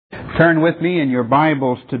Turn with me in your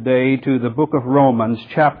Bibles today to the book of Romans,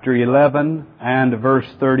 chapter 11 and verse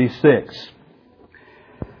 36.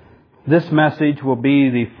 This message will be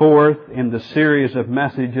the fourth in the series of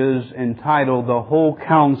messages entitled The Whole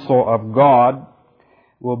Counsel of God.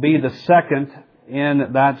 Will be the second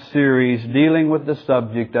in that series dealing with the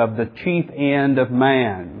subject of the chief end of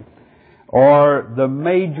man, or the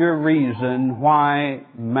major reason why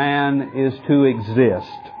man is to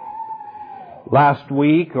exist. Last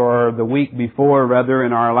week, or the week before rather,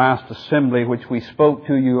 in our last assembly, which we spoke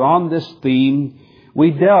to you on this theme,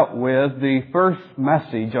 we dealt with the first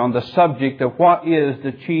message on the subject of what is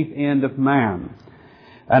the chief end of man.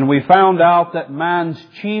 And we found out that man's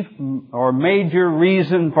chief or major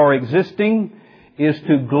reason for existing is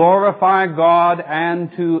to glorify God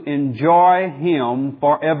and to enjoy Him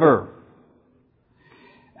forever.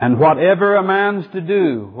 And whatever a man's to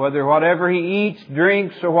do, whatever he eats,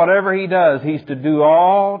 drinks, or whatever he does, he's to do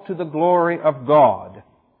all to the glory of God.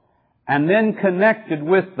 And then connected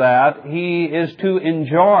with that, he is to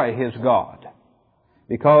enjoy his God.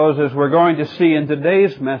 Because as we're going to see in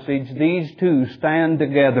today's message, these two stand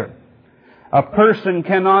together. A person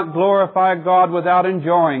cannot glorify God without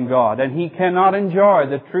enjoying God, and he cannot enjoy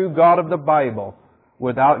the true God of the Bible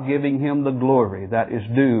without giving Him the glory that is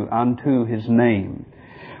due unto His name.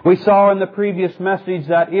 We saw in the previous message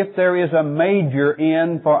that if there is a major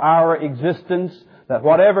end for our existence, that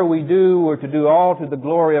whatever we do, we're to do all to the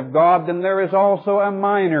glory of God, then there is also a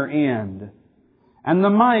minor end. And the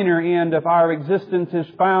minor end of our existence is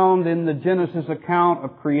found in the Genesis account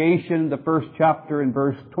of creation, the first chapter in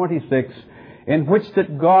verse 26, in which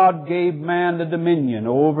that God gave man the dominion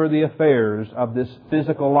over the affairs of this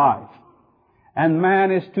physical life. And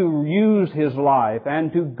man is to use his life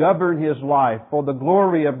and to govern his life for the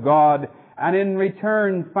glory of God, and in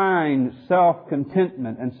return find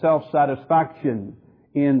self-contentment and self-satisfaction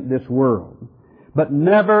in this world. But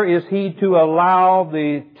never is he to allow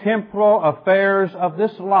the temporal affairs of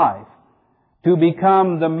this life to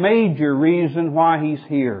become the major reason why he's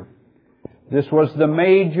here. This was the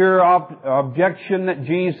major objection that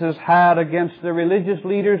Jesus had against the religious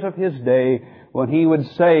leaders of His day, when He would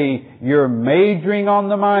say, you're majoring on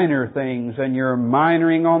the minor things and you're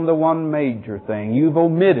minoring on the one major thing. You've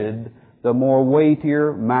omitted the more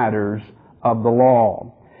weightier matters of the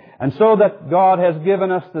law. And so that God has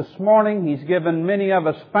given us this morning, He's given many of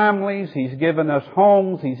us families, He's given us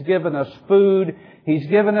homes, He's given us food, He's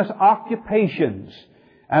given us occupations.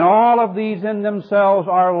 And all of these in themselves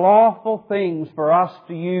are lawful things for us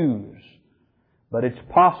to use. But it's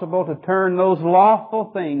possible to turn those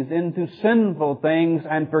lawful things into sinful things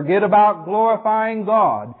and forget about glorifying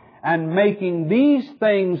God and making these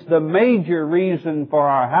things the major reason for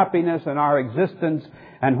our happiness and our existence.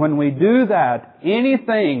 And when we do that,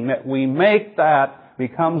 anything that we make that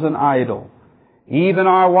becomes an idol. Even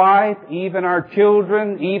our wife, even our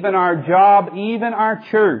children, even our job, even our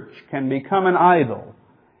church can become an idol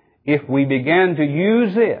if we begin to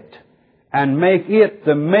use it and make it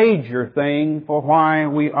the major thing for why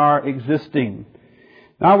we are existing.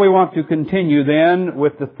 Now we want to continue then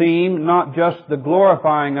with the theme, not just the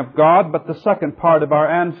glorifying of God, but the second part of our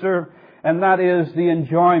answer, and that is the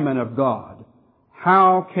enjoyment of God.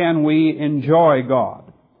 How can we enjoy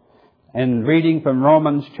God? And reading from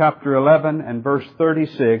Romans chapter 11 and verse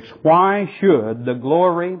 36, why should the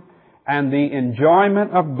glory and the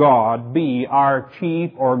enjoyment of God be our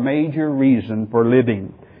chief or major reason for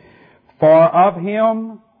living? For of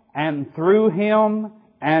Him, and through Him,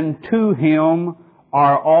 and to Him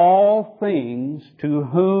are all things, to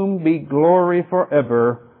whom be glory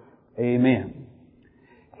forever. Amen.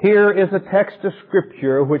 Here is a text of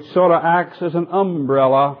Scripture which sort of acts as an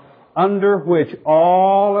umbrella under which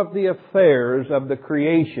all of the affairs of the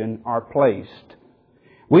creation are placed.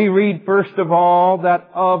 We read first of all that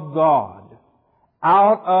of God,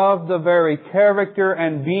 out of the very character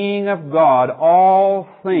and being of God, all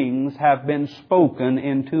things have been spoken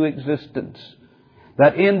into existence.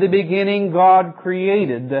 That in the beginning God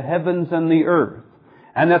created the heavens and the earth,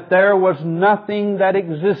 and that there was nothing that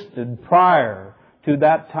existed prior to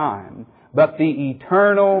that time but the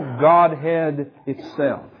eternal Godhead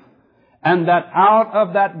itself. And that out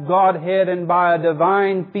of that Godhead and by a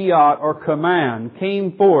divine fiat or command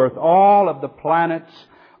came forth all of the planets,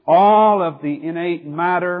 all of the innate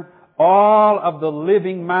matter, all of the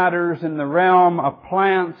living matters in the realm of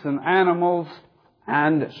plants and animals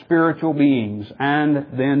and spiritual beings, and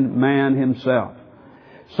then man himself.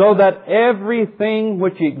 So that everything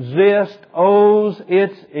which exists owes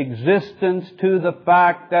its existence to the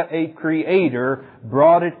fact that a Creator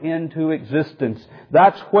brought it into existence.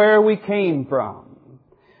 That's where we came from.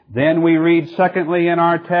 Then we read secondly in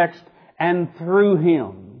our text and through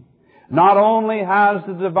Him. Not only has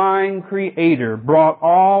the divine Creator brought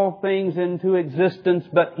all things into existence,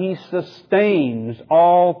 but He sustains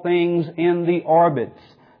all things in the orbits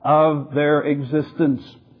of their existence.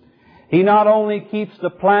 He not only keeps the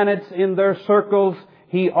planets in their circles,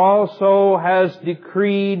 He also has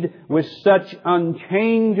decreed with such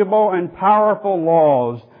unchangeable and powerful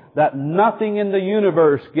laws that nothing in the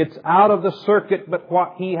universe gets out of the circuit but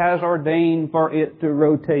what He has ordained for it to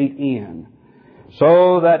rotate in.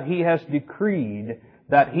 So that He has decreed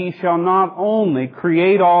that He shall not only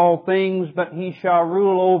create all things, but He shall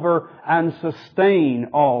rule over and sustain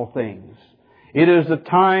all things. It is the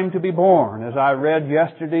time to be born, as I read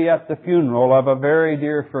yesterday at the funeral of a very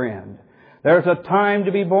dear friend. There's a time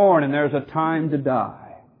to be born and there's a time to die.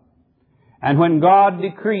 And when God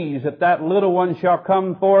decrees that that little one shall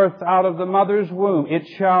come forth out of the mother's womb, it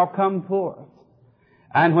shall come forth.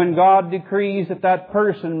 And when God decrees that that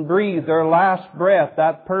person breathe their last breath,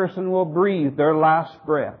 that person will breathe their last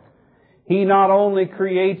breath. He not only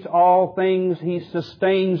creates all things, He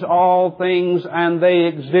sustains all things, and they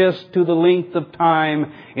exist to the length of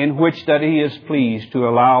time in which that He is pleased to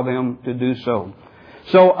allow them to do so.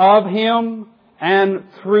 So of Him and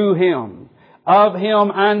through Him. Of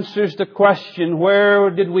Him answers the question, where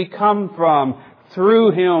did we come from?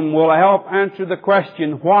 Through Him will help answer the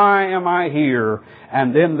question, why am I here?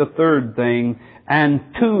 And then the third thing, and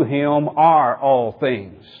to Him are all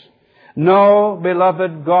things. No,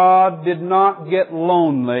 beloved, God did not get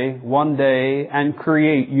lonely one day and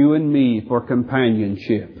create you and me for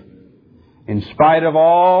companionship. In spite of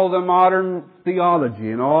all the modern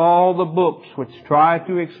theology and all the books which try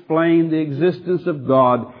to explain the existence of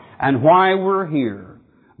God and why we're here,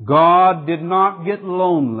 God did not get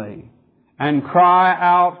lonely and cry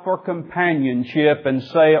out for companionship and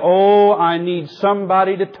say, oh, I need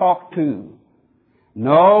somebody to talk to.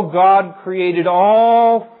 No, God created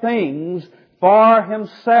all things for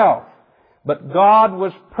Himself. But God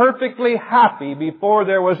was perfectly happy before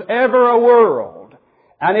there was ever a world.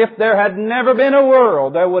 And if there had never been a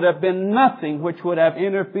world, there would have been nothing which would have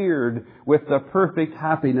interfered with the perfect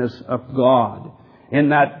happiness of God in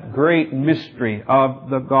that great mystery of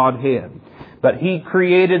the Godhead. But He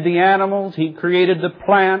created the animals, He created the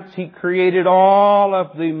plants, He created all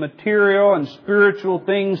of the material and spiritual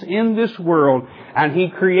things in this world, and He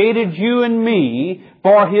created you and me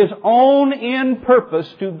for His own end purpose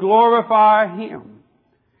to glorify Him.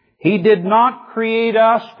 He did not create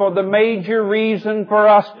us for the major reason for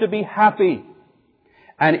us to be happy.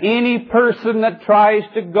 And any person that tries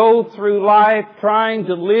to go through life trying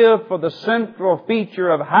to live for the central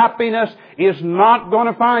feature of happiness is not going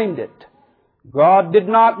to find it. God did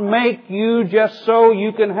not make you just so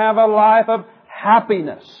you can have a life of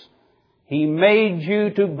happiness. He made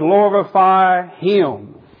you to glorify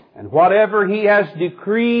Him. And whatever He has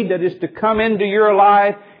decreed that is to come into your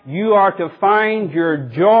life, you are to find your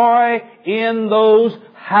joy in those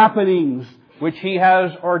happenings which He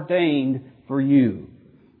has ordained for you.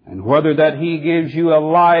 And whether that He gives you a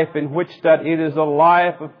life in which that it is a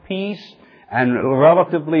life of peace and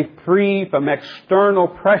relatively free from external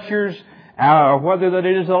pressures, whether that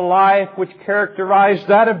it is a life which characterized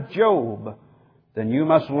that of Job, then you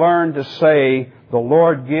must learn to say, the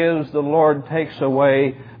Lord gives, the Lord takes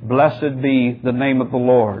away, blessed be the name of the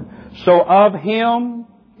Lord. So of Him,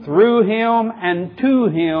 through Him, and to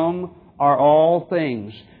Him are all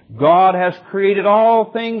things. God has created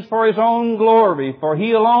all things for His own glory, for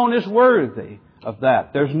He alone is worthy of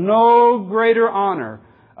that. There's no greater honor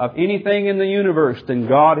of anything in the universe than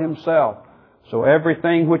God Himself. So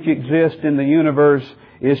everything which exists in the universe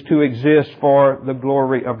is to exist for the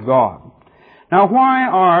glory of God. Now, why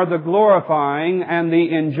are the glorifying and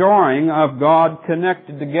the enjoying of God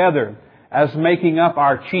connected together as making up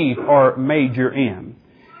our chief or major end?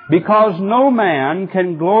 Because no man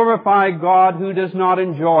can glorify God who does not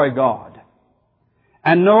enjoy God.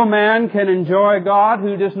 And no man can enjoy God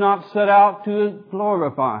who does not set out to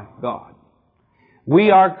glorify God.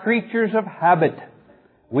 We are creatures of habit.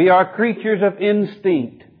 We are creatures of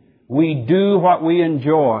instinct. We do what we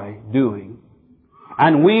enjoy doing.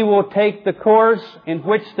 And we will take the course in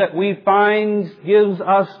which that we find gives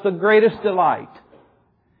us the greatest delight.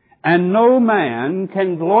 And no man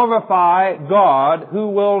can glorify God who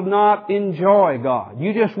will not enjoy God.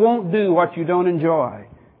 You just won't do what you don't enjoy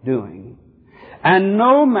doing. And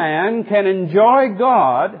no man can enjoy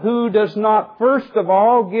God who does not first of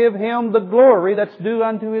all give Him the glory that's due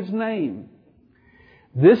unto His name.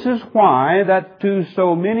 This is why that to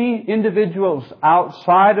so many individuals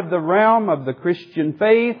outside of the realm of the Christian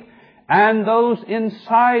faith and those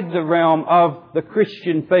inside the realm of the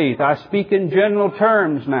Christian faith, I speak in general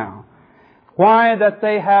terms now, Why? That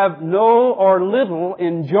they have no or little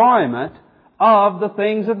enjoyment of the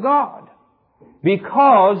things of God.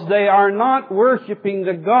 Because they are not worshiping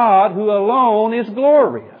the God who alone is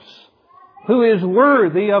glorious, who is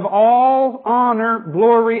worthy of all honor,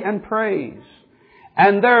 glory, and praise.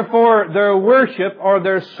 And therefore their worship or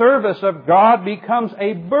their service of God becomes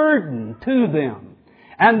a burden to them.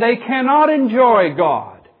 And they cannot enjoy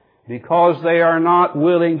God because they are not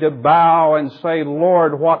willing to bow and say,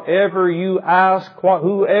 Lord, whatever you ask,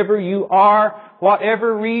 whoever you are,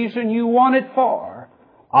 whatever reason you want it for,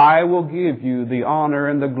 I will give you the honor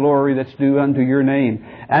and the glory that's due unto your name.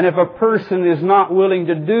 And if a person is not willing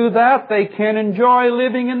to do that, they can enjoy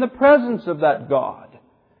living in the presence of that God.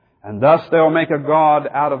 And thus they'll make a God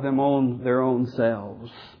out of their own selves.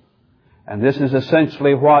 And this is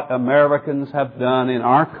essentially what Americans have done in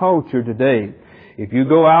our culture today. If you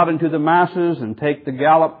go out into the masses and take the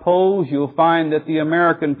Gallup polls, you'll find that the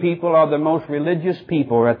American people are the most religious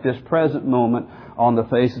people at this present moment on the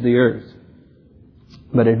face of the earth.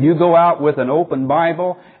 But if you go out with an open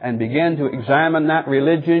Bible and begin to examine that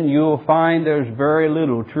religion, you'll find there's very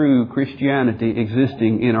little true Christianity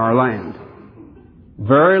existing in our land.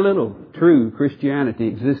 Very little true Christianity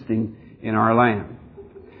existing in our land.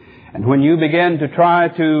 And when you begin to try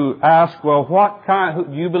to ask, well,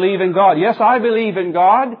 do you believe in God? Yes, I believe in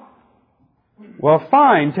God. Well,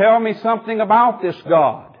 fine, tell me something about this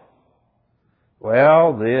God.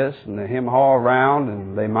 Well, this, and they hem haw around,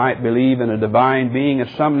 and they might believe in a divine being of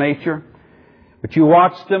some nature. But you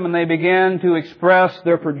watch them and they begin to express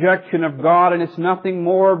their projection of God, and it's nothing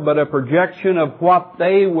more but a projection of what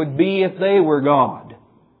they would be if they were God.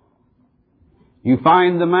 You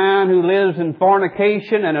find the man who lives in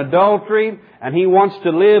fornication and adultery, and he wants to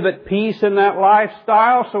live at peace in that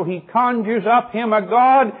lifestyle, so he conjures up him a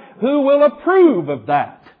God who will approve of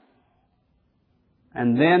that.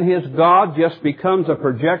 And then his God just becomes a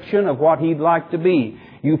projection of what he'd like to be.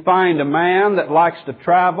 You find a man that likes to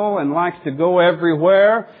travel and likes to go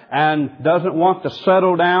everywhere and doesn't want to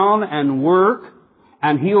settle down and work,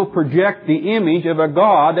 and he'll project the image of a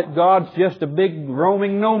God that God's just a big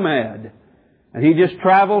roaming nomad. And he just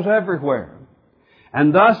travels everywhere.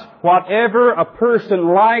 And thus, whatever a person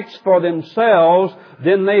likes for themselves,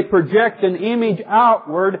 then they project an image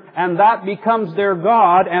outward, and that becomes their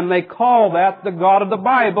God, and they call that the God of the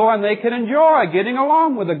Bible, and they can enjoy getting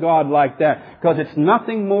along with a God like that, because it's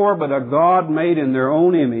nothing more but a God made in their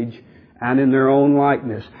own image and in their own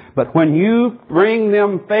likeness. But when you bring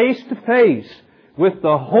them face to face with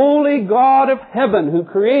the holy God of heaven who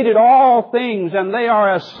created all things, and they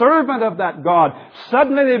are a servant of that God,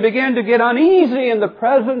 suddenly they begin to get uneasy in the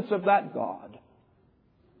presence of that God.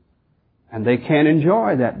 And they can't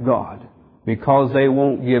enjoy that God because they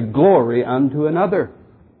won't give glory unto another.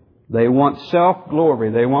 They want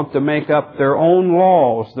self-glory. They want to make up their own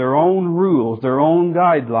laws, their own rules, their own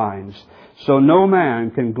guidelines. So no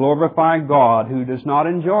man can glorify God who does not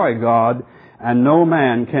enjoy God, and no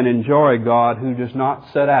man can enjoy God who does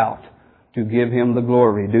not set out to give Him the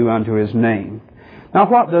glory due unto His name. Now,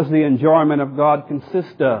 what does the enjoyment of God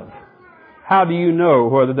consist of? How do you know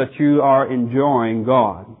whether that you are enjoying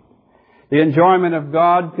God? The enjoyment of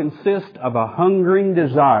God consists of a hungering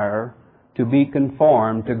desire to be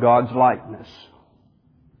conformed to God's likeness.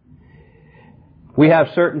 We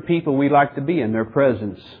have certain people we like to be in their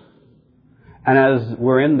presence. And as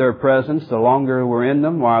we're in their presence, the longer we're in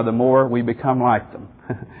them, why, the more we become like them.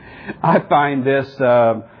 I find this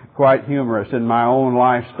quite humorous in my own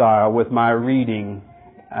lifestyle with my reading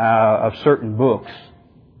of certain books.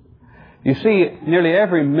 You see, nearly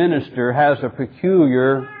every minister has a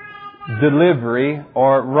peculiar delivery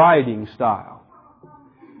or writing style.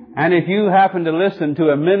 And if you happen to listen to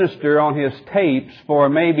a minister on his tapes for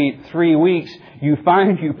maybe 3 weeks, you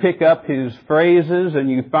find you pick up his phrases and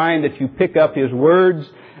you find that you pick up his words,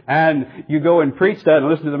 and you go and preach that and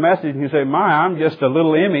listen to the message and you say, my, I'm just a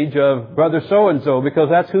little image of Brother so-and-so, because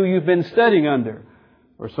that's who you've been studying under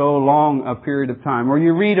for so long a period of time. Or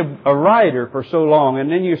you read a writer for so long,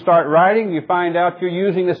 and then you start writing, you find out you're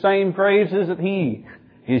using the same phrases that he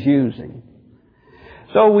is using.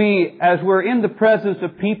 So as we're in the presence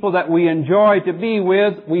of people that we enjoy to be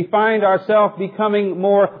with, we find ourselves becoming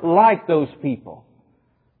more like those people.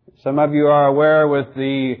 Some of you are aware with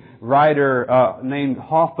the writer named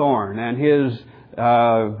Hawthorne and his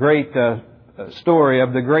great story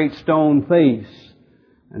of the great stone face,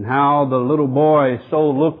 and how the little boy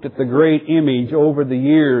so looked at the great image over the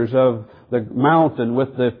years of the mountain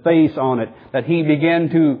with the face on it that he began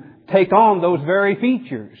to take on those very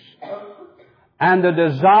features. And the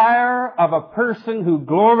desire of a person who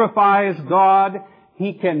glorifies God,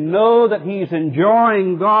 He can know that he's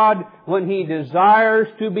enjoying God when he desires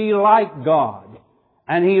to be like God.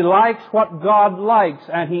 And he likes what God likes,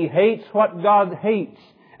 and he hates what God hates.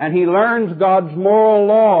 And he learns God's moral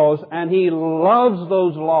laws, and he loves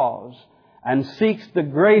those laws, and seeks the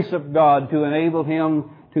grace of God to enable him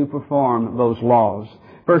to perform those laws.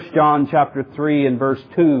 1 John chapter 3 and verse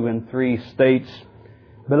 2 and 3 states,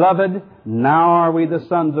 Beloved, now are we the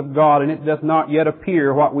sons of God, and it doth not yet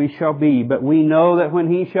appear what we shall be. But we know that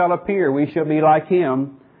when He shall appear, we shall be like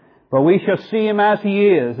Him. For we shall see Him as He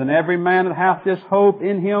is, and every man that hath this hope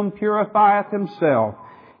in Him purifieth himself,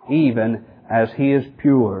 even as he is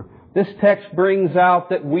pure. This text brings out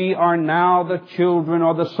that we are now the children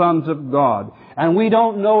or the sons of God. And we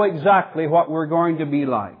don't know exactly what we're going to be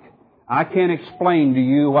like. I can't explain to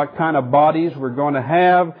you what kind of bodies we're going to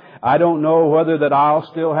have. I don't know whether that I'll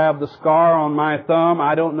still have the scar on my thumb.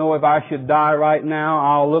 I don't know if I should die right now,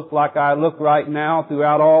 I'll look like I look right now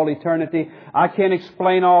throughout all eternity. I can't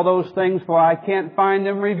explain all those things, for I can't find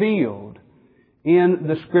them revealed in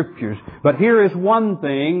the Scriptures. But here is one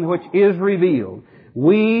thing which is revealed.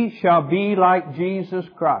 We shall be like Jesus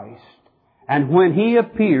Christ. And when He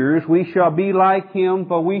appears, we shall be like Him,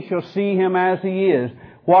 for we shall see Him as He is.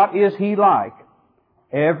 What is He like?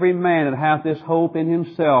 Every man that hath this hope in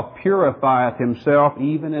himself purifieth himself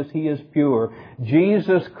even as he is pure.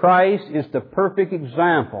 Jesus Christ is the perfect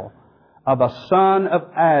example of a son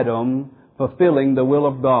of Adam fulfilling the will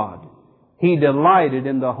of God. He delighted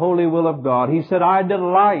in the holy will of God. He said, I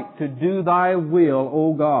delight to do Thy will,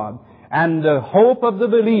 O God. And the hope of the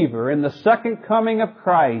believer in the second coming of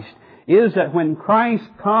Christ is that when Christ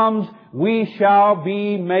comes, we shall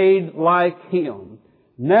be made like Him.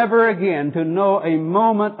 Never again to know a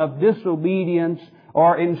moment of disobedience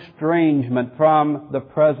or estrangement from the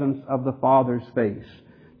presence of the Father's face.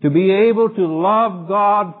 To be able to love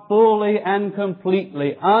God fully and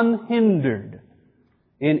completely, unhindered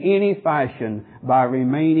in any fashion by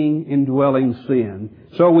remaining in dwelling sin.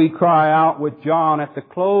 So we cry out with John at the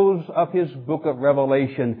close of his book of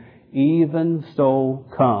Revelation, Even so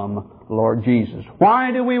come, Lord Jesus.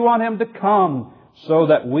 Why do we want Him to come? So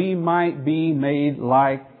that we might be made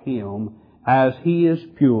like Him. As He is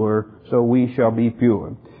pure, so we shall be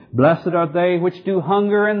pure. Blessed are they which do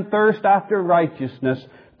hunger and thirst after righteousness,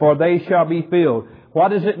 for they shall be filled. What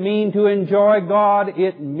does it mean to enjoy God?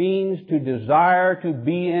 It means to desire to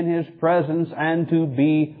be in His presence and to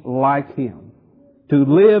be like Him. To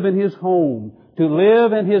live in His home, to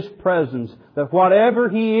live in His presence, that whatever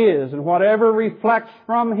He is and whatever reflects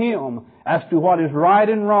from Him as to what is right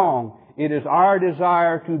and wrong, it is our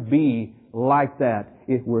desire to be like that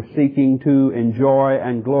if we're seeking to enjoy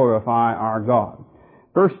and glorify our God.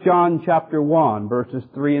 1 John chapter 1, verses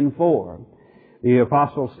 3 and 4. The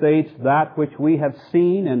apostle states, That which we have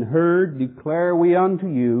seen and heard declare we unto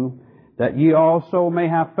you, that ye also may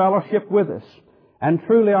have fellowship with us. And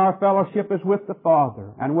truly our fellowship is with the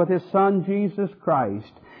Father, and with His Son Jesus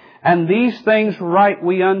Christ. And these things write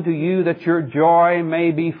we unto you, that your joy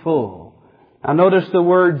may be full. Now notice the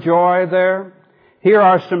word joy there. Here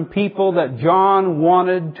are some people that John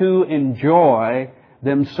wanted to enjoy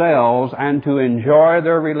themselves and to enjoy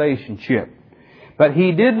their relationship. But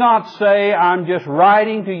he did not say, I'm just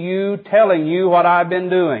writing to you, telling you what I've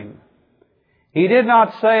been doing. He did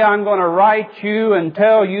not say, I'm going to write you and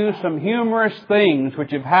tell you some humorous things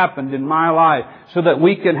which have happened in my life so that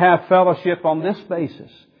we can have fellowship on this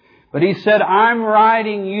basis. But he said, I'm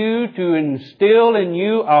writing you to instill in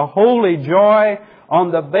you a holy joy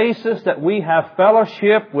on the basis that we have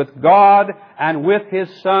fellowship with God and with His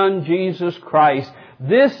Son, Jesus Christ.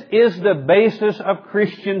 This is the basis of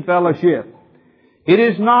Christian fellowship. It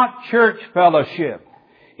is not church fellowship.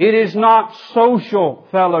 It is not social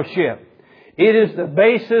fellowship. It is the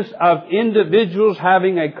basis of individuals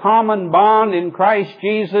having a common bond in Christ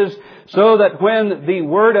Jesus, so that when the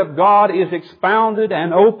Word of God is expounded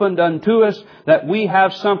and opened unto us, that we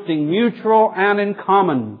have something mutual and in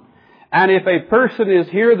common. And if a person is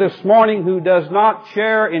here this morning who does not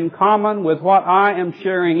share in common with what I am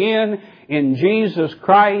sharing in Jesus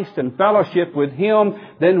Christ and fellowship with Him,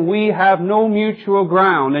 then we have no mutual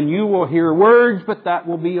ground. And you will hear words, but that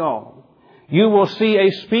will be all. You will see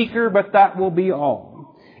a speaker, but that will be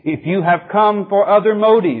all. If you have come for other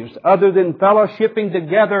motives other than fellowshipping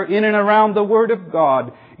together in and around the Word of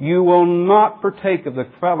God, you will not partake of the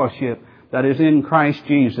fellowship that is in Christ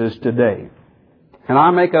Jesus today. And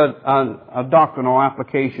I make a doctrinal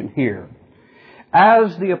application here.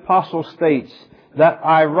 As the apostle states, that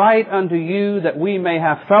I write unto you that we may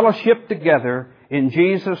have fellowship together in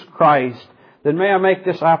Jesus Christ, then may I make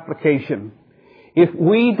this application. If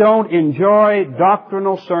we don't enjoy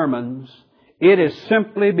doctrinal sermons, It is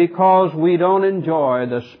simply because we don't enjoy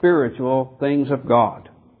the spiritual things of God.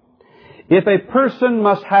 If a person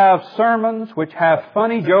must have sermons which have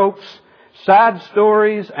funny jokes, sad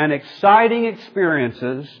stories, and exciting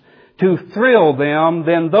experiences to thrill them,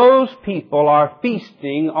 then those people are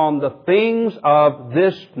feasting on the things of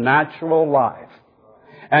this natural life.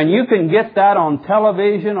 And you can get that on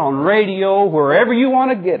television, on radio, wherever you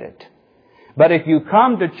want to get it. But if you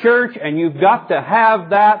come to church and you've got to have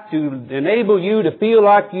that to enable you to feel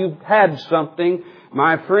like you've had something,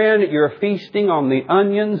 my friend, you're feasting on the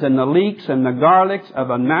onions and the leeks and the garlics of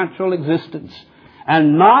a natural existence,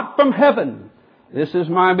 and not from heaven. This is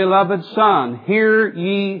my beloved Son. Hear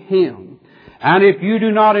ye Him. And if you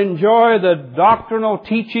do not enjoy the doctrinal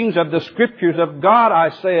teachings of the Scriptures of God,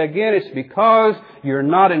 I say again, it's because you're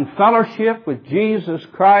not in fellowship with Jesus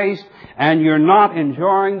Christ and you're not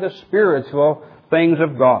enjoying the spiritual things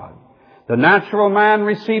of God. The natural man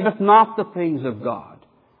receiveth not the things of God.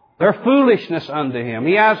 They're foolishness unto him.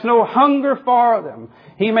 He has no hunger for them.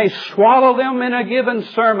 He may swallow them in a given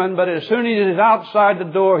sermon, but as soon as he's outside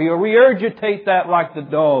the door, he'll regurgitate that like the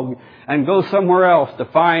dog and go somewhere else to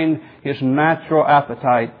find his natural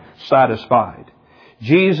appetite satisfied.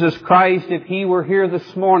 Jesus Christ, if He were here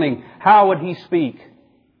this morning, how would He speak?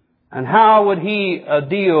 And how would He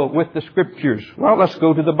deal with the Scriptures? Well, let's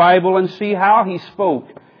go to the Bible and see how He spoke.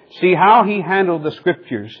 See how He handled the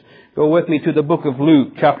Scriptures. Go with me to the book of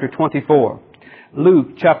Luke, chapter 24.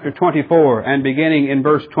 Luke, chapter 24, and beginning in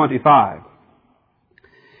verse 25.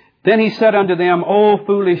 Then He said unto them, O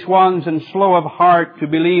foolish ones, and slow of heart to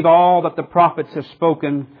believe all that the prophets have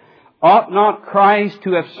spoken. Ought not Christ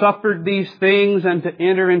to have suffered these things and to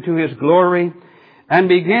enter into His glory? And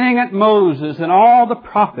beginning at Moses and all the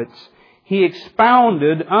prophets, He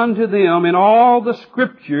expounded unto them in all the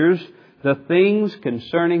Scriptures the things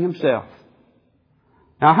concerning Himself.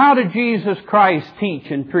 Now, how did Jesus Christ teach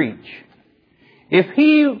and preach? If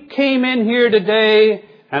He came in here today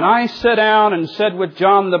and I sat down and said with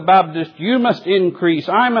John the Baptist, you must increase,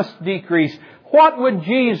 I must decrease, what would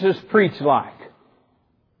Jesus preach like?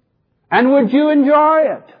 And would you enjoy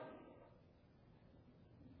it?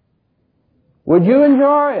 Would you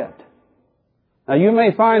enjoy it? Now, you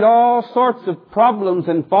may find all sorts of problems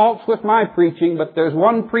and faults with my preaching, but there's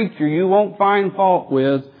one preacher you won't find fault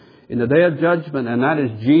with in the day of judgment, and that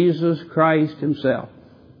is Jesus Christ Himself.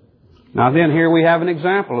 Now then, here we have an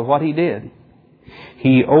example of what He did.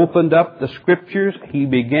 He opened up the Scriptures. He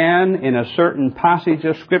began in a certain passage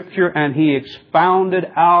of Scripture, and He expounded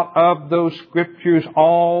out of those Scriptures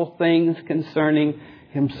all things concerning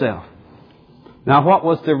Himself. Now, what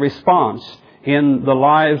was the response in the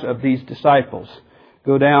lives of these disciples?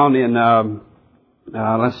 Go down in,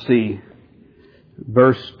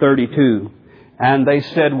 verse 32. And they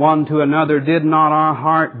said one to another, did not our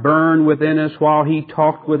heart burn within us while He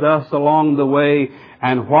talked with us along the way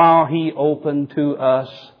and while He opened to us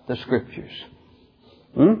the Scriptures?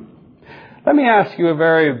 Let me ask you a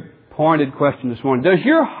very pointed question this morning. Does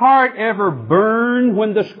your heart ever burn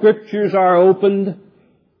when the Scriptures are opened?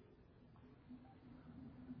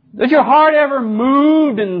 Does your heart ever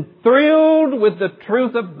moved and thrilled with the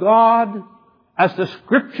truth of God as the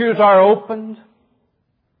Scriptures are opened?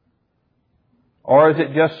 Or is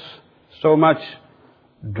it just so much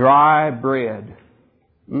dry bread?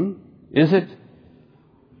 Is it?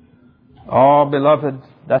 Oh, beloved,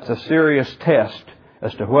 that's a serious test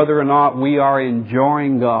as to whether or not we are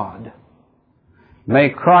enjoying God. May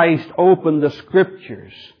Christ open the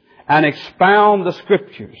Scriptures and expound the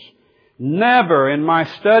Scriptures. Never in my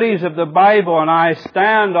studies of the Bible, and I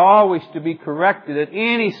stand always to be corrected at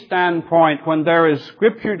any standpoint when there is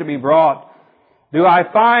Scripture to be brought, do I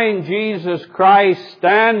find Jesus Christ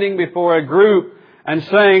standing before a group and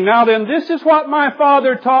saying, now then, this is what my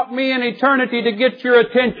Father taught me in eternity to get your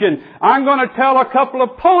attention. I'm going to tell a couple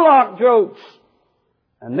of Pollock jokes,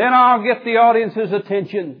 and then I'll get the audience's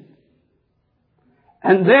attention.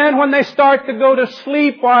 And then when they start to go to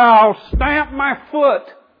sleep, I'll stamp my foot,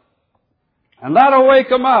 and that'll wake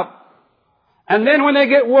them up. And then when they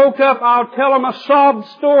get woke up, I'll tell them a sob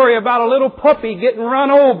story about a little puppy getting run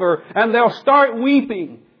over, and they'll start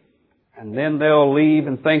weeping. And then they'll leave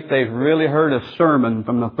and think they've really heard a sermon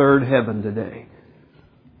from the third heaven today.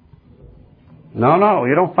 No,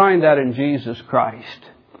 you don't find that in Jesus Christ.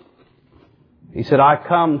 He said, I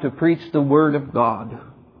come to preach the Word of God.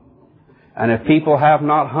 And if people have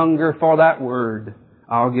not hunger for that Word,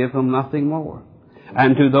 I'll give them nothing more.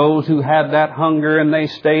 And to those who had that hunger and they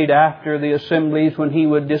stayed after the assemblies when He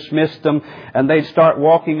would dismiss them, and they'd start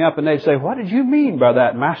walking up and they'd say, what did you mean by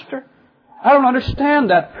that, Master? I don't understand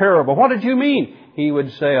that parable. What did you mean? he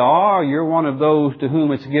would say, "Oh, you're one of those to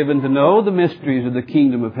whom it's given to know the mysteries of the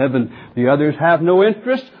kingdom of heaven. The others have no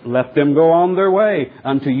interest. Let them go on their way.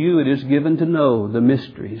 Unto you it is given to know the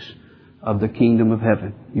mysteries of the kingdom of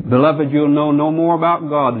heaven." Beloved, you'll know no more about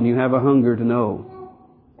God than you have a hunger to know.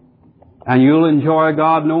 And you'll enjoy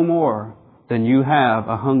God no more than you have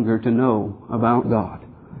a hunger to know about God.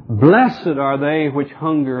 Blessed are they which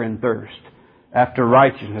hunger and thirst after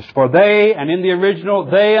righteousness, for they, and in the original,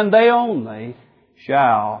 they and they only,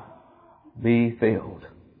 shall be filled.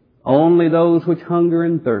 Only those which hunger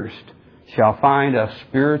and thirst shall find a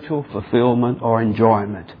spiritual fulfillment or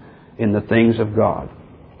enjoyment in the things of God.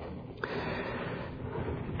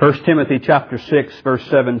 1 Timothy chapter 6, verse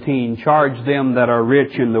 17, "Charge them that are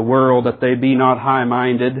rich in the world that they be not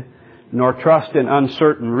high-minded, nor trust in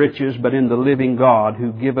uncertain riches, but in the living God,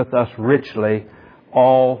 who giveth us richly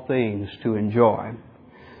all things to enjoy."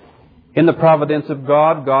 In the providence of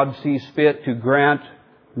God, God sees fit to grant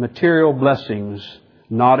material blessings,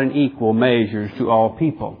 not in equal measures to all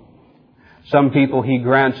people. Some people He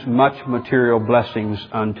grants much material blessings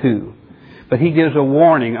unto. But He gives a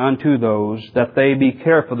warning unto those that they be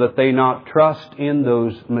careful that they not trust in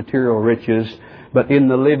those material riches, but in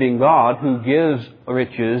the living God who gives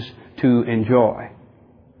riches to enjoy.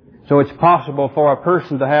 So it's possible for a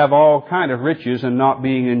person to have all kind of riches and not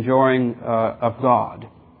being enjoying of God.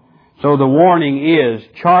 So the warning is,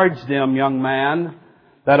 charge them, young man,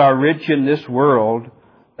 that are rich in this world,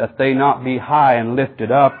 that they not be high and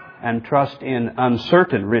lifted up and trust in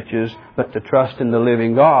uncertain riches, but to trust in the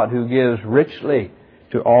living God who gives richly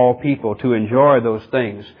to all people to enjoy those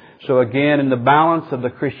things. So again, in the balance of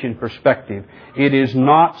the Christian perspective, it is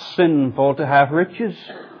not sinful to have riches.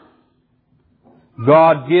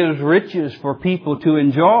 God gives riches for people to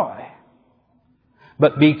enjoy.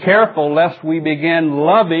 But be careful lest we begin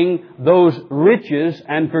loving those riches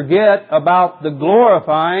and forget about the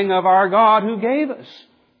glorifying of our God who gave us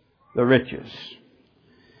the riches.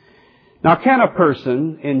 Now, can a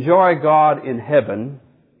person enjoy God in heaven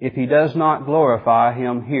if he does not glorify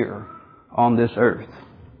Him here on this earth?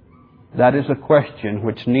 That is a question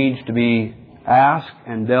which needs to be asked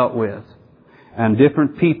and dealt with. And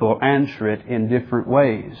different people answer it in different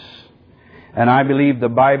ways. And I believe the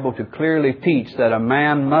Bible to clearly teach that a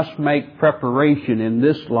man must make preparation in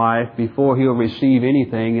this life before he'll receive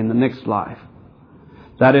anything in the next life.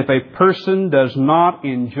 That if a person does not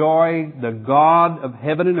enjoy the God of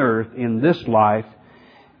heaven and earth in this life,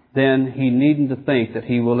 then he needn't to think that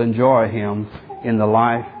he will enjoy Him in the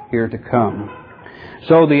life here to come.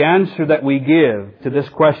 So the answer that we give to this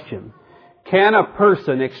question, can a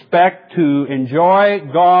person expect to enjoy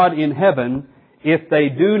God in heaven if they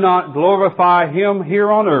do not glorify Him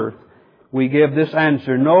here on earth? We give this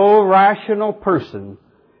answer. No rational person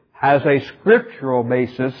has a scriptural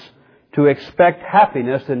basis to expect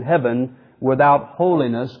happiness in heaven without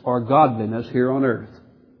holiness or godliness here on earth.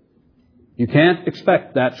 You can't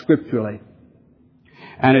expect that scripturally.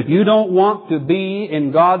 And if you don't want to be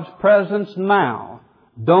in God's presence now,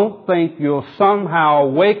 don't think you'll somehow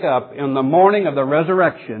wake up in the morning of the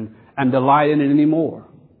resurrection and delight in it anymore.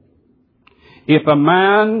 If a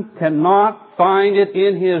man cannot find it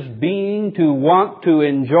in his being to want to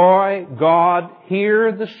enjoy God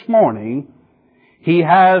here this morning, he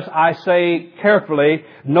has, I say carefully,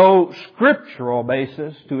 no scriptural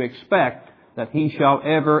basis to expect that he shall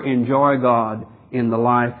ever enjoy God in the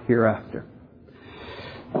life hereafter.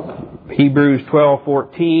 Hebrews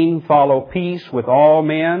 12:14, "Follow peace with all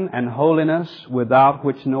men and holiness, without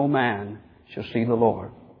which no man shall see the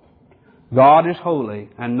Lord." God is holy,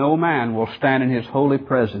 and no man will stand in His holy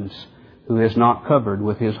presence who is not covered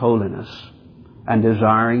with His holiness and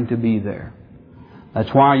desiring to be there.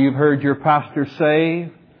 That's why you've heard your pastor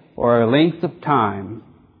say for a length of time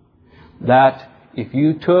that if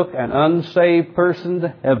you took an unsaved person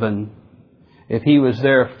to heaven, if he was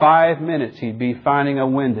there 5 minutes, he'd be finding a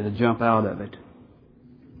window to jump out of it.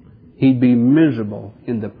 He'd be miserable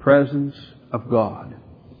in the presence of God,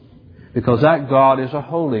 because that God is a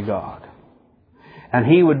holy God. And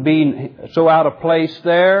he would be so out of place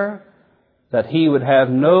there that he would have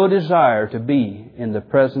no desire to be in the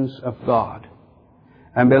presence of God.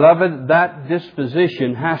 And beloved, that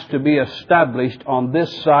disposition has to be established on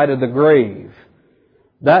this side of the grave.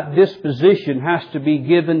 That disposition has to be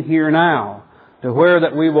given here now, to where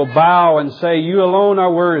that we will bow and say, "You alone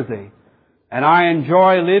are worthy, and I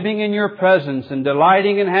enjoy living in Your presence and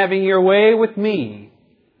delighting in having Your way with me.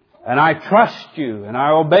 And I trust You and I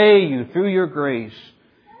obey You through Your grace."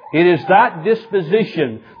 It is that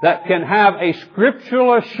disposition that can have a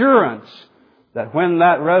scriptural assurance that when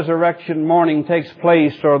that resurrection morning takes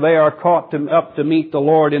place, or they are caught up to meet the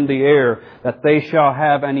Lord in the air, that they shall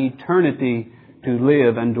have an eternity to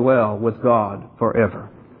live and dwell with God forever.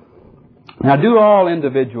 Now, do all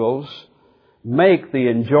individuals make the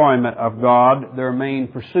enjoyment of God their main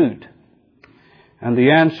pursuit? And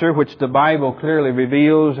the answer, which the Bible clearly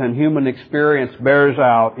reveals and human experience bears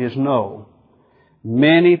out, is no.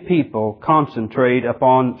 Many people concentrate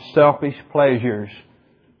upon selfish pleasures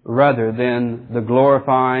rather than the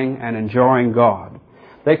glorifying and enjoying God.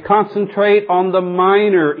 They concentrate on the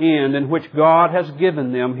minor end in which God has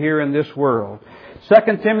given them here in this world.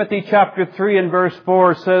 2 Timothy chapter 3 and verse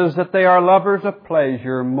 4 says that they are lovers of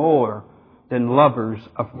pleasure more than lovers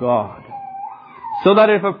of God. So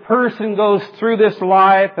that if a person goes through this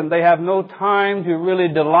life and they have no time to really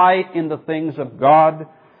delight in the things of God,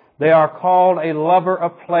 they are called a lover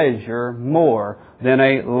of pleasure more than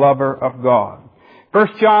a lover of God. 1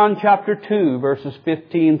 John chapter 2 verses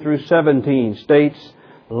 15 through 17 states,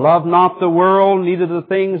 "Love not the world, neither the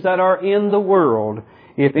things that are in the world.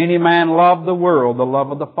 If any man love the world, the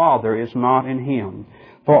love of the Father is not in him.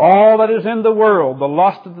 For all that is in the world, the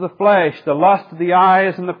lust of the flesh, the lust of the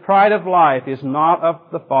eyes, and the pride of life, is not of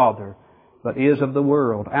the Father, but is of the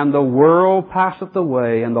world. And the world passeth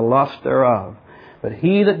away, and the lust thereof. But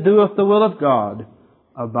he that doeth the will of God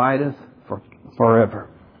abideth forever."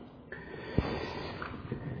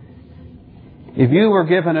 If you were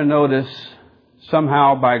given a notice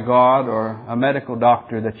somehow by God or a medical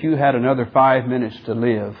doctor that you had another 5 minutes to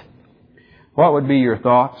live, what would be your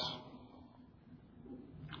thoughts?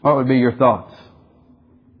 What would be your thoughts?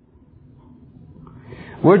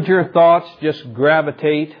 Would your thoughts just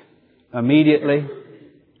gravitate immediately?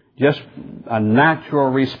 Just a natural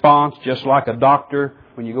response, just like a doctor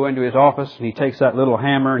when you go into his office and he takes that little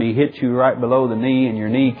hammer and he hits you right below the knee and your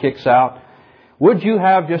knee kicks out? Would you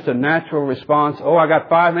have just a natural response? "Oh, I got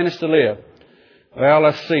 5 minutes to live. Well,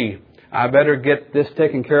 let's see. I better get this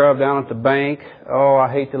taken care of down at the bank. Oh, I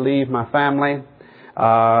hate to leave my family.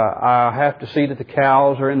 I have to see that the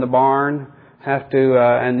cows are in the barn.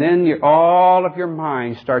 And then all of your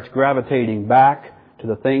mind starts gravitating back to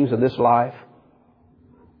the things of this life.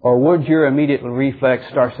 Or would your immediate reflex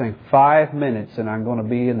start saying, 5 minutes and I'm going to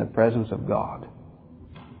be in the presence of God?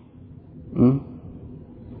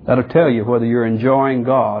 That'll tell you whether you're enjoying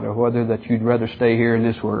God or whether that you'd rather stay here in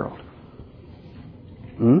this world.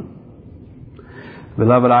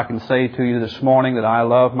 Beloved, I can say to you this morning that I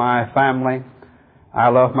love my family. I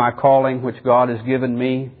love my calling which God has given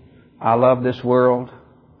me. I love this world,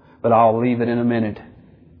 but I'll leave it in a minute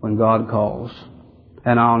when God calls.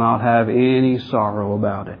 And I'll not have any sorrow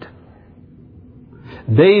about it.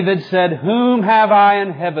 David said, "Whom have I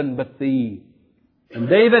in heaven but Thee?" And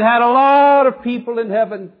David had a lot of people in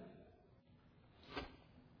heaven.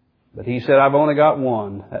 But he said, "I've only got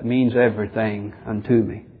one that means everything unto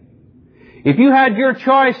me." If you had your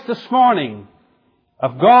choice this morning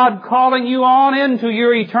of God calling you on into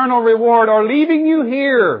your eternal reward or leaving you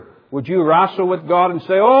here, would you wrestle with God and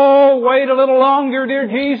say, "Oh, wait a little longer, dear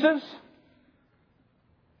Jesus"?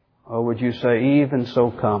 Or would you say, "Even so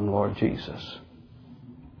come, Lord Jesus"?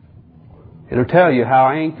 It'll tell you how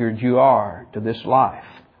anchored you are to this life.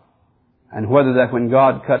 And whether that when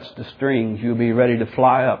God cuts the strings, you'll be ready to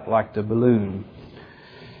fly up like the balloon.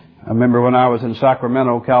 I remember when I was in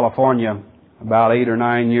Sacramento, California, about 8 or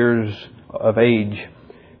 9 years of age,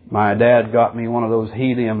 my dad got me one of those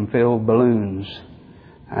helium-filled balloons.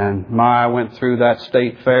 And I went through that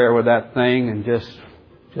state fair with that thing and just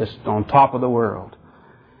on top of the world.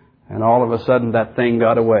 And all of a sudden that thing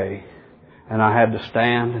got away. And I had to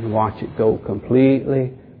stand and watch it go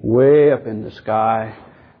completely way up in the sky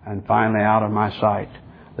and finally out of my sight.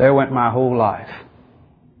 There went my whole life.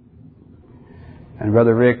 And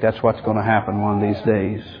Brother Rick, that's what's going to happen one of these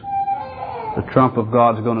days. The trump of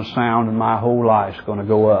God's going to sound and my whole life's going to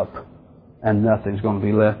go up and nothing's going to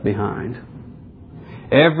be left behind.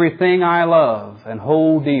 Everything I love and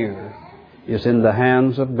hold dear is in the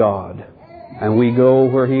hands of God. And we go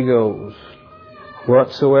where He goes.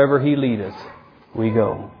 Whatsoever He leadeth, we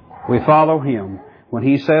go. We follow Him. When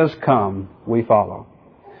He says, "Come," we follow.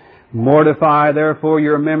 "Mortify therefore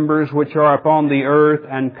your members which are upon the earth,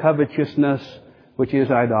 and covetousness, which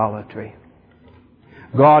is idolatry."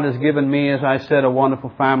 God has given me, as I said, a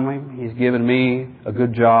wonderful family. He's given me a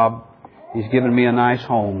good job. He's given me a nice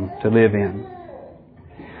home to live in.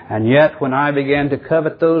 And yet, when I began to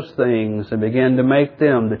covet those things and began to make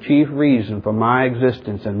them the chief reason for my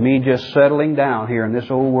existence and me just settling down here in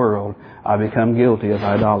this old world, I become guilty of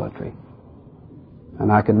idolatry.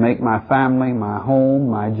 And I can make my family, my home,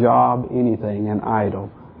 my job, anything an idol.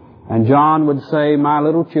 And John would say, my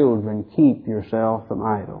little children, keep yourself from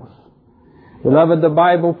idols. Beloved, the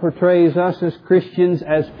Bible portrays us as Christians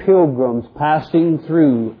as pilgrims passing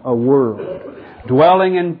through a world,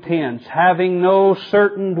 dwelling in tents, having no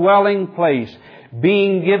certain dwelling place,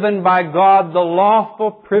 being given by God the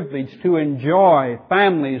lawful privilege to enjoy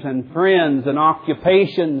families and friends and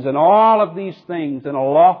occupations and all of these things in a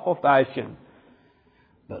lawful fashion.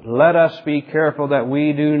 But let us be careful that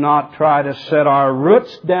we do not try to set our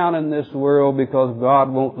roots down in this world, because God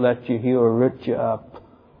won't let you. He'll root you up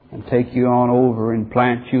and take you on over and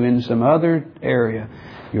plant you in some other area.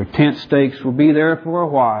 Your tent stakes will be there for a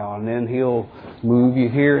while, and then He'll move you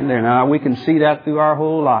here and there. Now, we can see that through our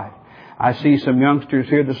whole life. I see some youngsters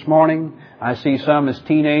here this morning. I see some as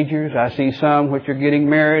teenagers. I see some which are getting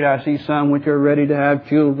married. I see some which are ready to have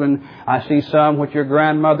children. I see some which are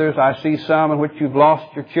grandmothers. I see some in which you've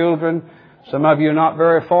lost your children. Some of you are not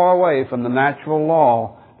very far away from the natural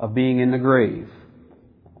law of being in the grave.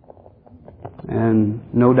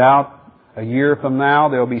 And no doubt, a year from now,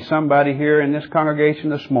 there'll be somebody here in this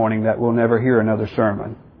congregation this morning that will never hear another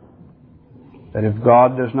sermon. That if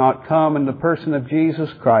God does not come in the person of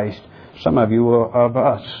Jesus Christ, some of you of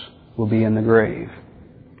us will be in the grave.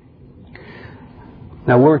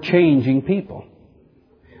 Now, we're changing people.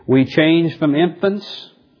 We change from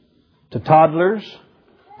infants to toddlers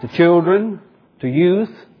to children to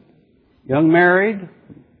youth, young married,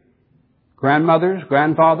 grandmothers,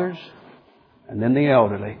 grandfathers, and then the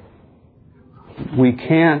elderly. We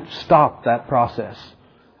can't stop that process.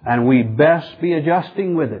 And we best be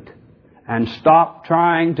adjusting with it. And stop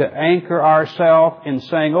trying to anchor ourselves in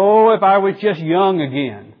saying, oh, if I was just young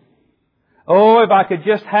again. Oh, if I could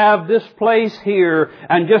just have this place here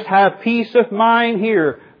and just have peace of mind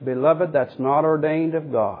here. Beloved, that's not ordained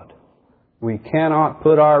of God. We cannot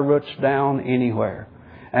put our roots down anywhere.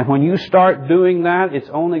 And when you start doing that, it's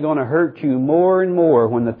only going to hurt you more and more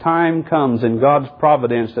when the time comes in God's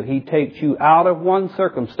providence that He takes you out of one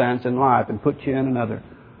circumstance in life and puts you in another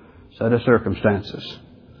set of circumstances.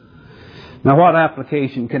 Now, what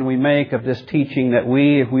application can we make of this teaching that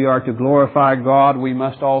if we are to glorify God, we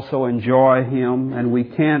must also enjoy Him, and we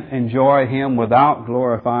can't enjoy Him without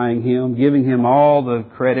glorifying Him, giving Him all the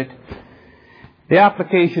credit? The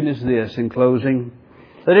application is this, in closing,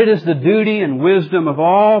 that it is the duty and wisdom of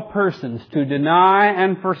all persons to deny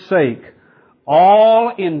and forsake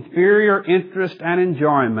all inferior interest and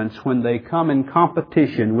enjoyments when they come in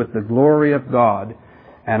competition with the glory of God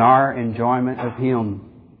and our enjoyment of Him.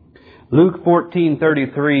 Luke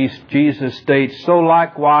 14:33, Jesus states, so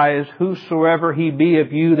likewise, whosoever he be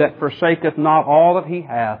of you that forsaketh not all that he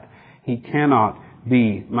hath, he cannot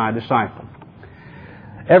be my disciple.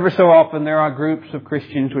 Ever so often there are groups of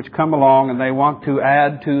Christians which come along and they want to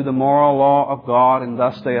add to the moral law of God, and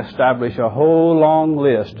thus they establish a whole long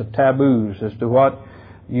list of taboos as to what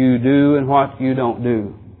you do and what you don't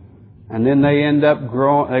do. And then they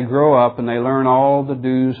grow up and they learn all the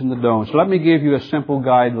do's and the don'ts. Let me give you a simple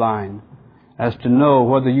guideline as to know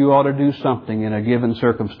whether you ought to do something in a given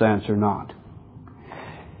circumstance or not.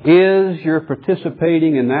 Is your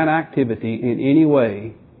participating in that activity in any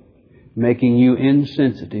way making you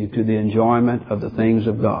insensitive to the enjoyment of the things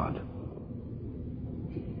of God?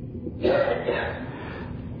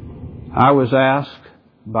 I was asked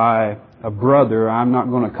by a brother, I'm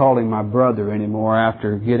not going to call him my brother anymore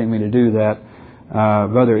after getting me to do that.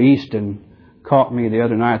 Brother Easton caught me the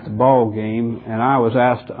other night at the ball game, and I was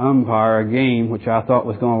asked to umpire a game which I thought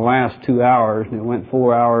was going to last 2 hours, and it went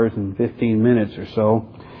 4 hours and 15 minutes or so.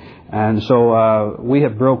 And so we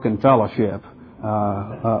have broken fellowship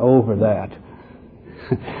over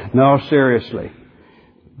that. No, seriously.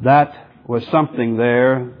 That was something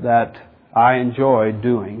there that I enjoyed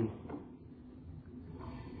doing.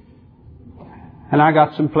 And I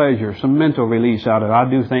got some pleasure, some mental release out of it. I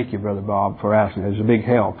do thank you, Brother Bob, for asking. It was a big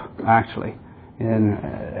help, actually, in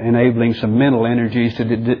enabling some mental energies to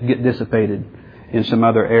get dissipated in some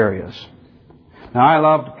other areas. Now, I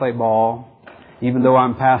love to play ball, even though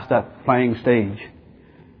I'm past that playing stage.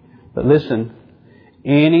 But listen,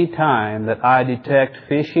 any time that I detect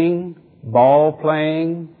fishing, ball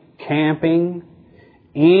playing, camping,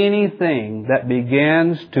 anything that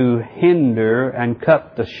begins to hinder and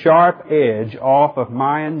cut the sharp edge off of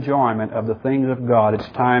my enjoyment of the things of God, it's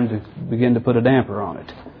time to begin to put a damper on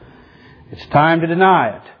it. It's time to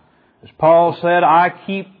deny it. As Paul said, I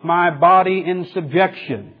keep my body in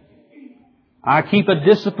subjection. I keep a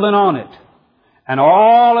discipline on it. And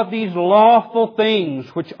all of these lawful things,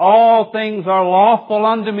 which all things are lawful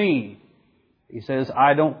unto me, he says,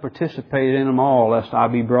 I don't participate in them all, lest I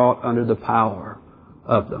be brought under the power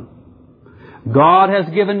of them. God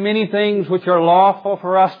has given many things which are lawful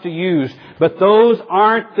for us to use, but those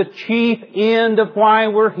aren't the chief end of why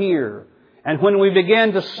we're here. And when we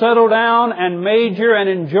begin to settle down and major and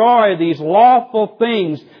enjoy these lawful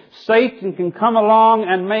things, Satan can come along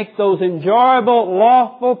and make those enjoyable,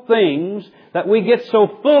 lawful things that we get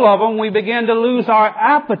so full of them, we begin to lose our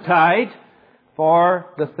appetite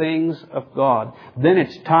for the things of God. Then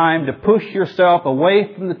it's time to push yourself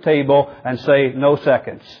away from the table and say, no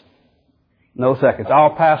seconds. No seconds.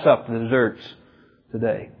 I'll pass up the desserts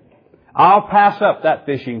today. I'll pass up that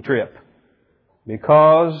fishing trip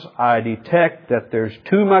because I detect that there's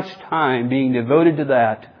too much time being devoted to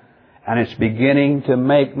that, and it's beginning to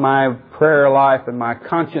make my prayer life and my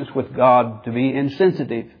conscience with God to be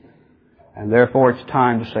insensitive. And therefore it's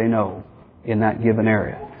time to say no in that given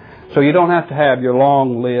area. So you don't have to have your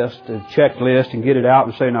long list, a checklist, and get it out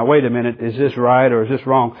and say, now wait a minute, is this right or is this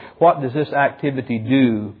wrong? What does this activity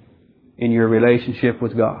do in your relationship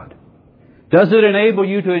with God? Does it enable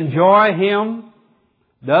you to enjoy Him?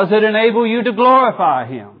 Does it enable you to glorify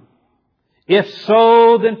Him? If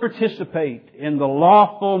so, then participate in the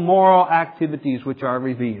lawful moral activities which are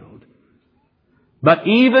revealed. But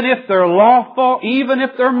even if they're lawful, even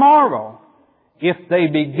if they're moral, if they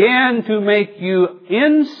begin to make you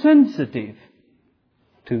insensitive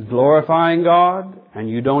to glorifying God and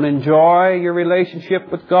you don't enjoy your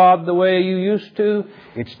relationship with God the way you used to,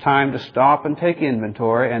 it's time to stop and take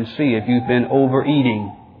inventory and see if you've been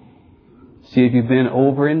overeating. See if you've been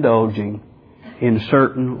overindulging in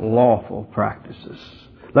certain lawful practices.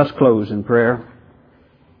 Let's close in prayer.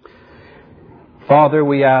 Father,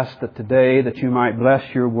 we ask that today that you might bless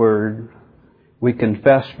your word. We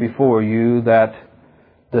confess before you that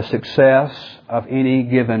the success of any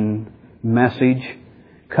given message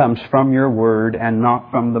comes from your word and not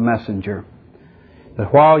from the messenger.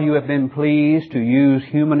 That while you have been pleased to use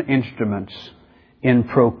human instruments in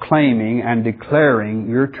proclaiming and declaring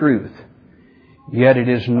your truth, yet it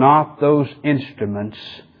is not those instruments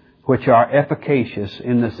which are efficacious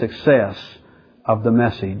in the success of the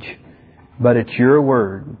message, but it's your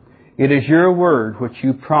word. It is your word which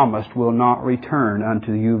you promised will not return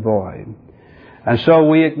unto you void. And so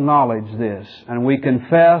we acknowledge this, and we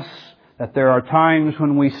confess that there are times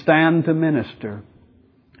when we stand to minister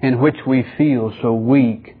in which we feel so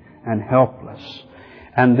weak and helpless.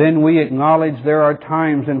 And then we acknowledge there are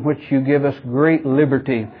times in which you give us great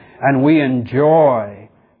liberty and we enjoy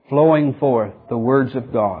flowing forth the words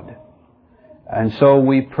of God. And so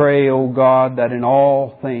we pray, O God, that in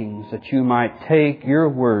all things that you might take your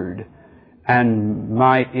word and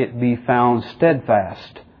might it be found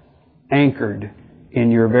steadfast, anchored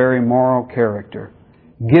in your very moral character.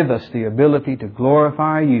 Give us the ability to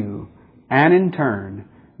glorify you, and in turn,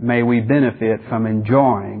 may we benefit from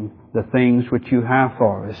enjoying the things which you have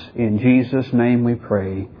for us. In Jesus' name we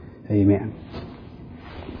pray. Amen.